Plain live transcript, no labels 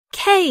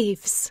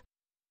Caves.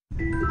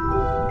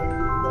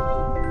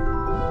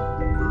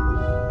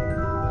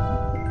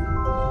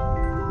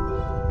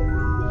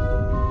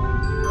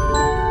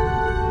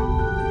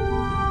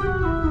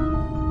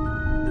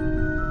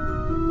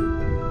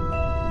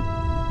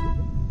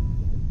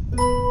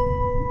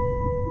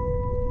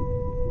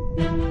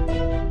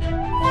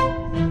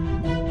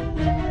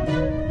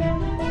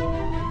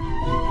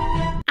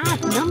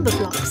 Add number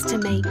blocks to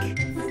make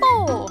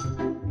 4.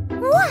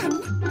 1,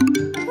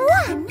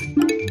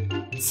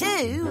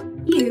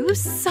 2. You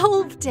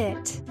solved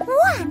it.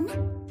 1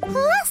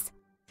 plus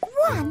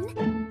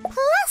 1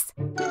 plus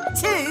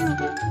 2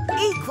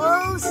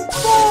 equals 4.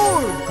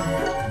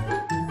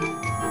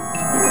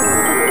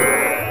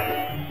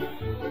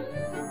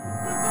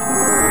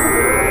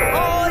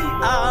 I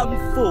am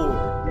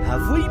 4.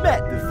 Have we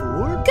met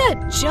before? Good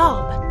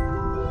job.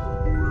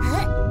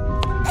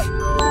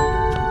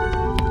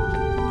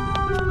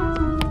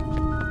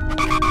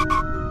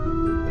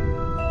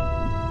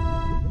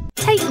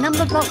 Take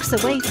number blocks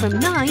away from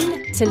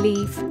 9 to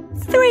leave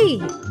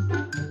 3.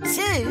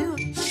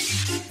 2,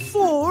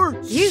 4.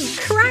 You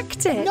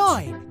cracked it.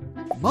 9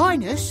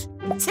 minus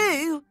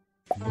 2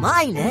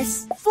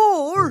 minus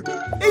 4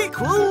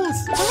 equals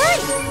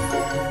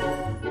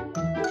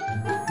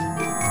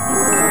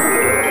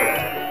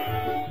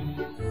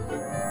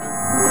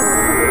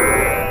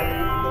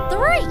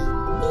 3.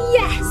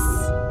 Yes!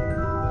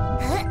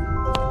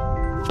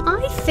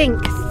 I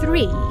think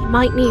 3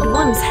 might need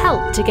 1's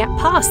help to get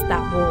past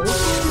that wall.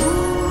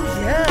 Ooh,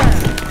 yeah.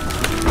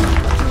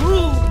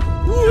 Ooh.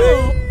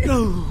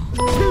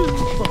 2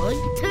 by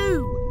 2.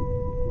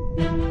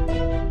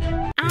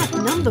 Add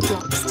number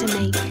blocks to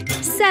make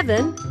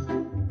 7.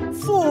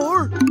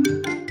 4, 2,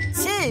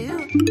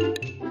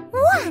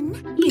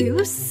 1.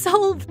 You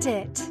solved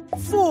it.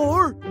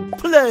 4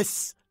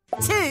 plus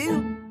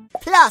 2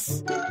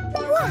 plus 1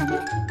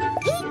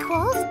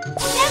 equals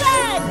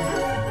 7.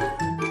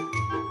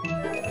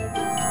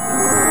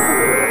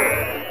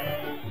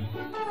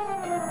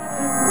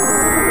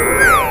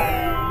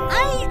 I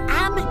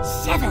am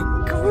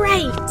 7.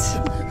 Great!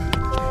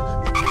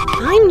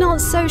 I'm not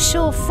so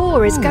sure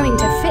 4 is going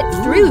to fit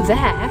through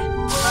there.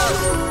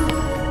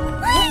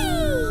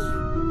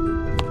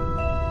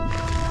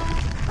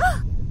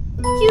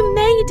 You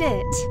made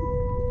it!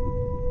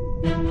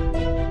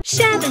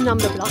 Share the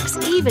number blocks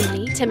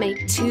evenly to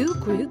make 2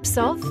 groups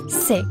of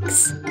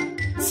 6.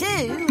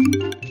 2,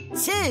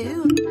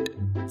 2,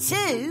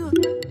 2.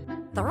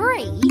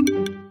 3.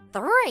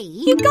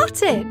 You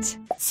got it!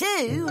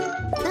 2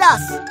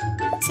 plus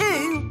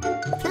 2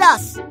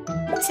 plus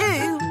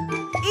 2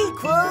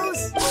 equals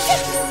 6.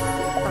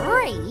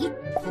 3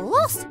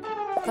 plus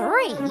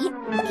 3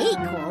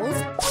 equals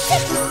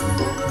 6.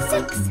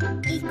 6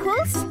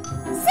 equals 6.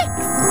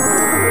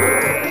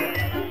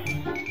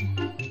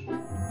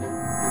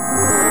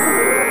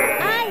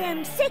 I am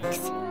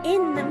 6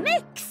 in the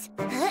mix.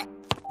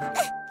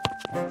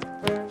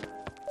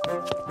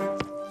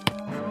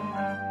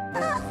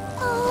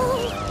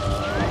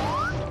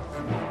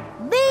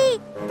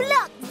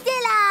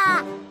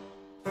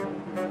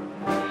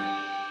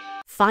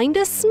 Find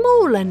a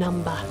smaller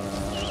number.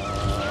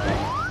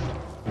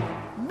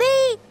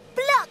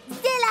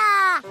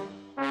 Blockzilla!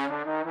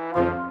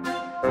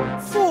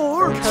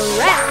 4.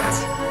 Correct!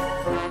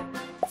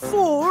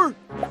 4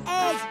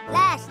 Is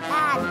less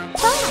than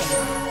 5.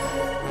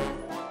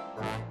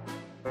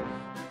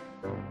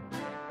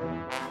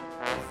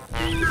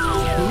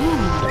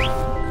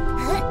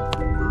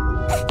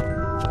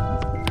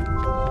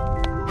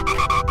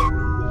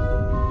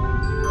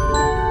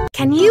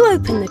 Can you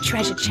open the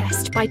treasure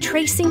chest by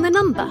tracing the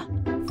number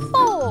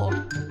 4?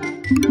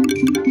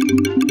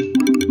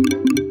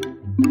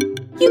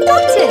 You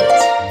got it!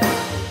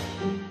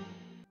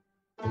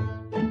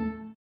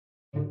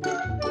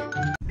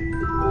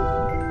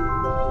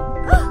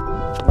 Wow!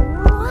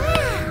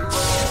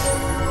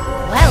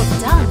 Well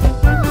done!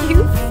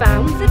 You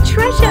found the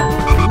treasure!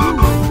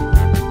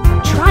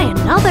 Try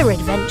another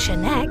adventure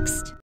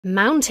next.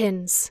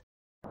 Mountains.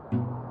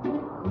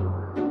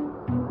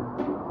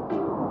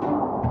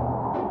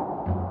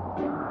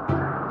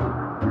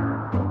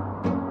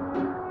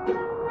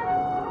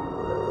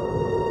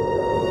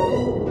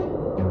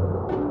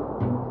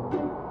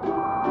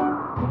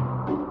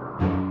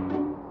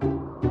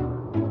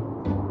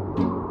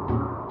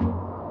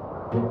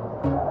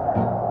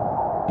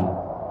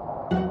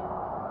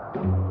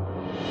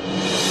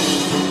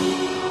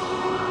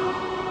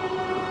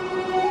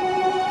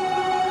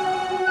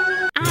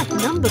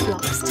 Number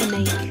blocks to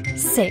make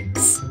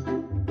 6.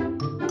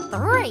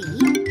 3.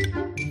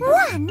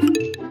 1.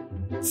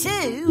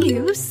 2.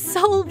 You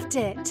solved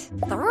it.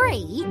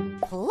 3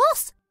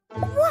 plus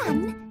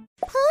 1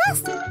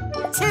 plus 2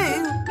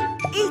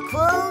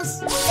 equals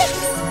 6.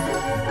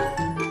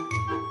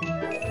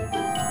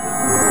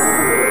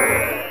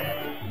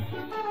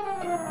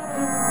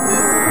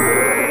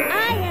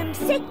 I am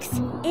 6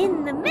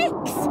 in the mix.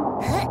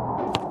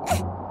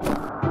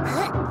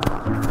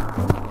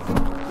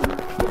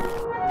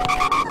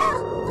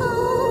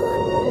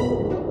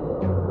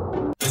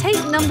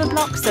 Take number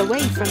block blocks away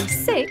from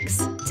 6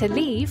 to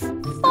leave 4.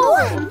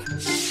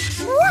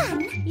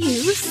 1.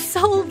 You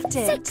solved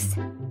it. 6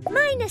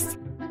 minus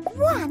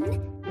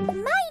 1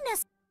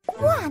 minus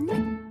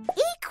 1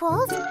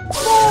 equals 4.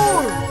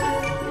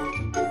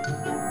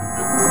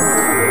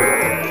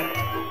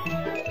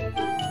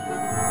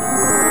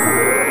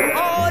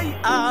 I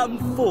am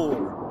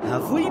 4.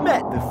 Have we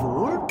met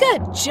before?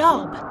 Good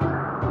job.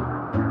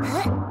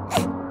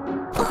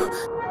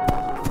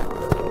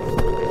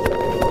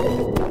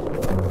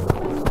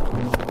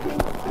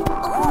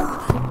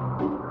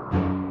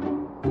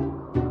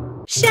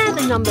 Share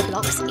the number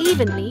blocks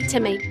evenly to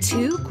make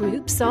 2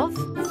 groups of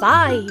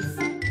 5.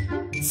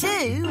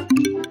 2,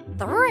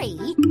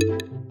 3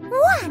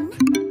 1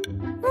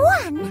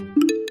 1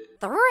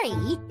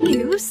 3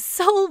 You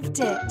solved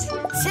it.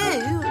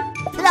 2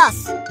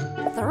 plus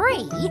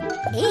 3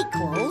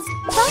 equals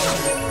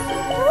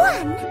 5.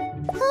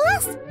 1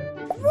 plus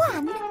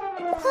 1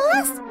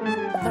 plus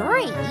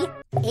 3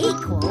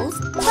 equals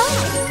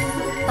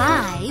 5.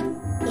 5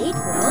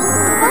 equals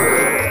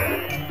 5.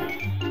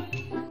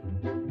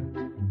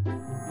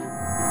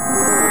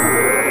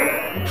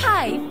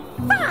 High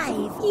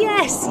 5.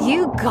 Yes,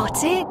 you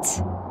got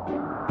it.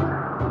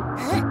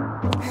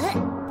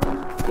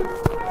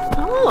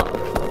 Oh,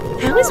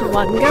 how is 1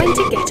 going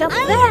to get up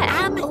I there?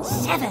 am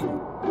 7.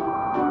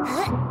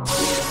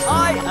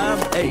 I am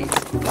 8.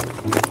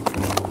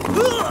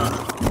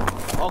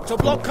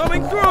 Octoblock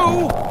coming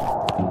through!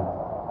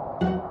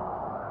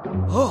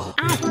 Oh,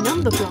 Add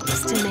number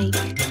blocks to make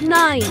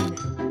 9.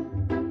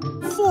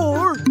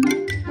 4,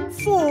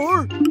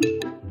 4,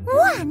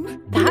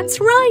 1 That's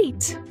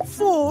right.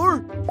 4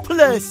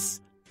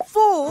 plus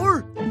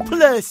 4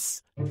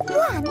 plus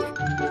 1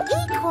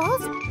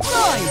 equals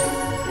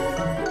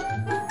 9.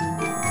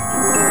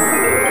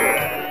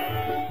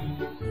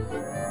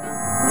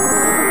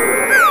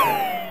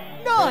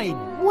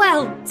 9.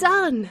 Well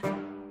done.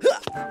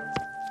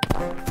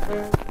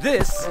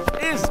 This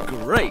is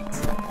great.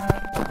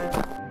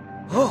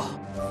 Oh,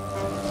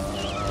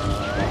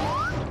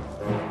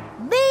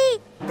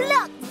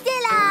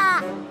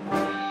 Blockzilla!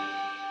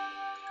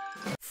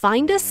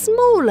 Find a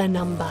smaller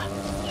number.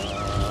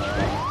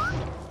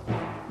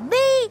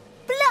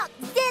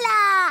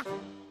 Blockzilla!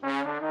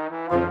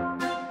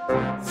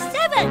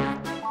 7!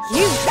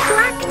 You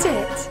cracked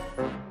it.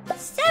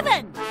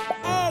 7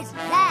 is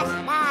less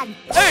than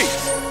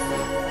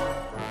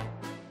 8.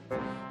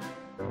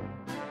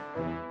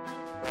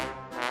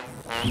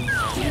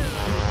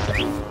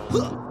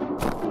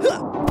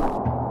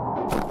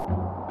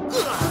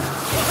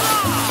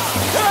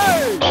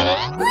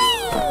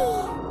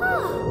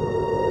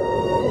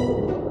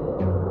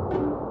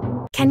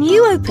 Can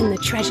you open the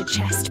treasure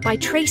chest by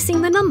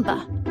tracing the number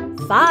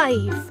 5?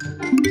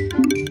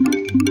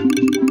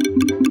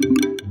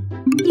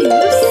 You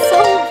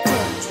solved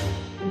it.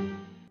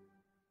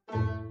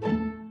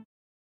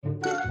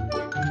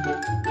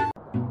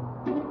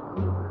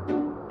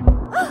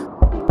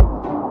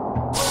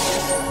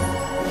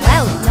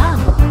 Well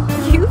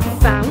done. You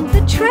found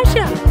the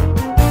treasure.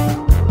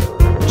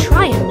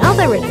 Try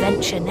another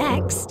adventure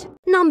next.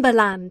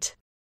 Numberland.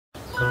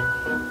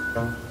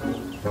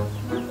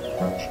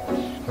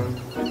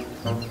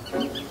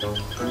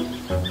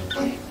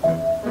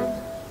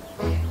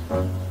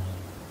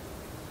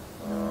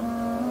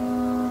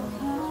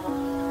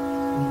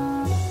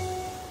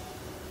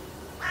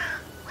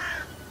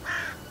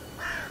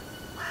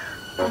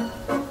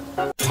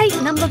 Take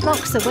number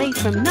blocks away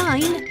from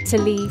 9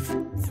 to leave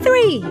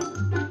 3.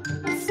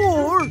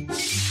 4,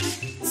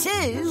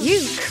 2,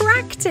 You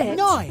cracked it.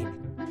 9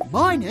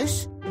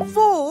 minus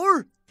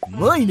 4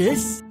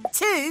 minus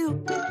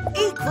 2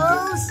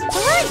 equals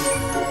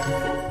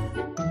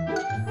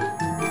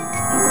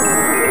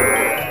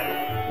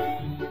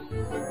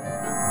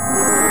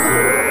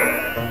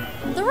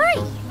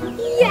 3.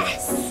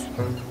 Yes.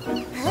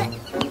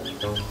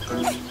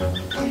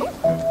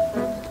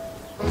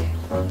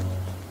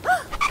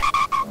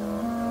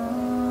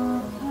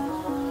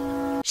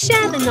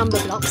 Share the number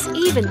blocks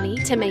evenly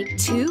to make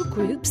 2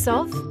 groups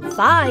of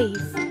 5.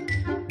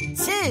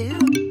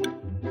 2,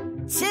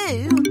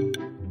 2,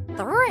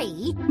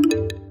 3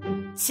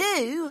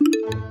 2,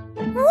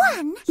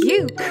 1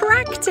 You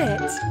cracked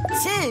it.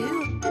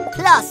 2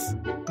 plus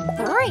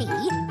 3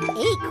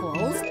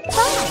 equals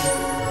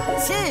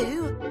 5.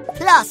 2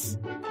 plus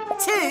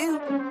 2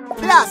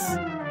 plus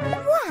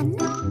 1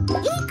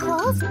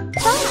 equals 5.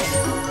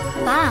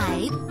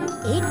 5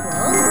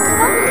 equals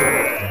 5.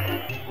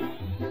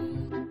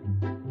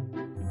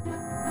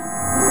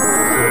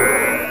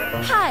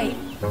 High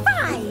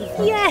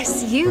 5.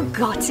 Yes, you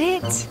got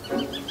it.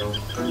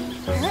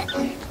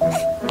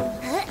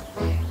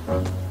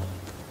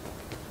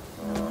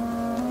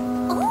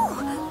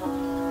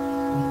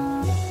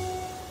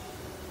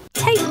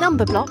 Take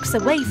number blocks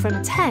away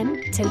from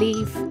 10 to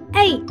leave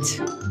 8.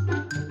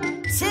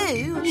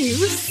 2, You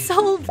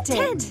solved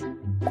it.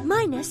 10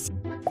 minus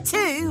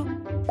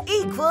 2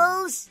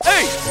 equals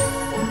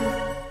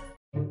 8.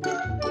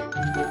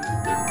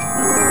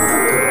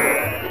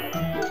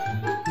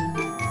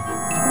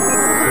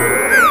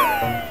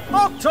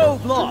 Go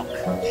block!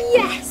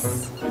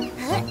 Yes!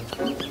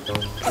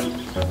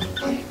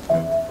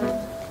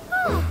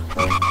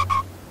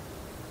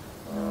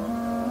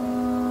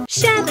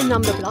 Share the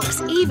number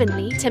blocks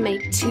evenly to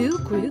make 2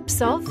 groups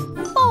of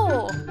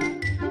 4.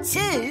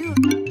 2,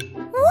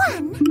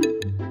 1,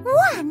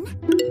 1.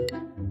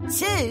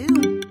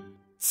 2,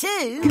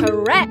 2.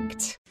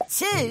 Correct!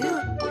 2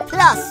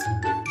 plus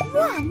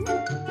 1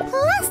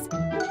 plus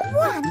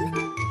 1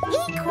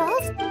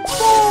 equals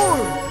 4.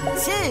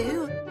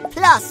 2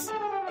 plus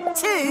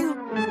 2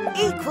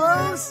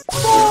 equals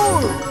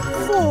 4.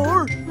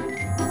 4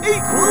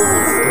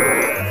 equals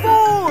 4!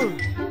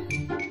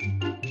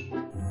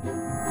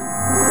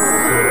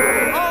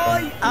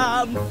 I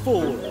am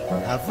 4.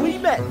 Have we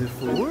met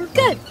before?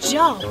 Good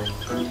job!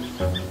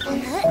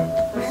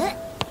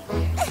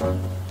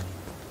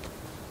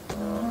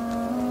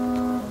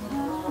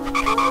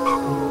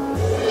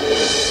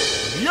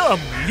 Yum,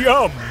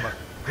 yum!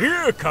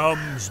 Here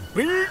comes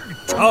Big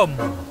Tum!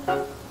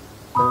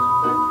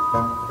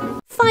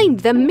 Find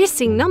the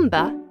missing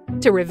number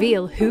to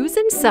reveal who's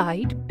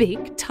inside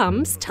Big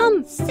Tum's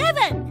tum.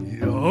 7,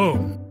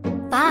 Yum!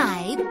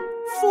 5,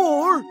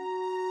 4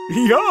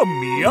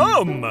 Yum,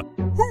 yum!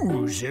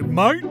 Who's in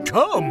my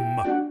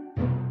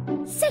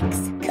tum?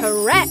 6,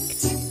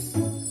 Correct!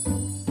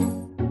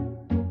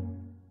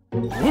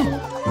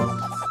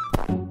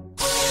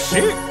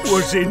 It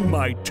was in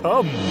my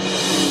tum.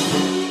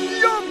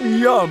 Yum,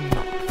 yum!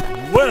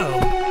 Well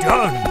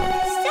done!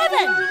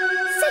 7,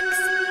 6,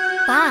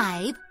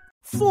 5,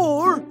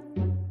 4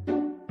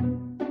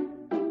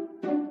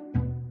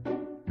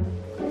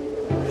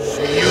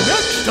 See you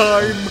next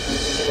time!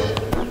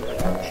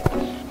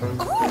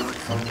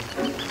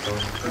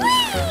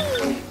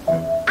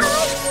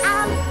 I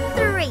am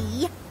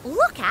 3.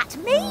 Look at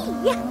me.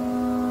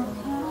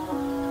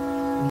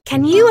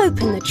 Can you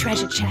open the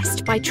treasure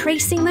chest by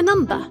tracing the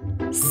number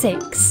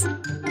 6?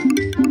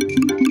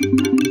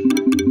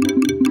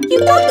 You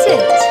got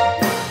it!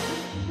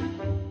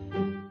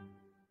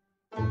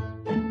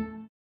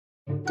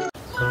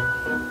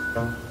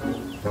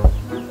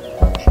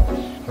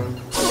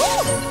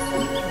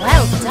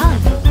 Well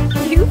done!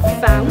 You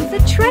found the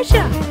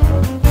treasure!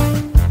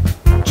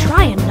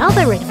 Try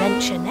another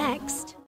adventure next.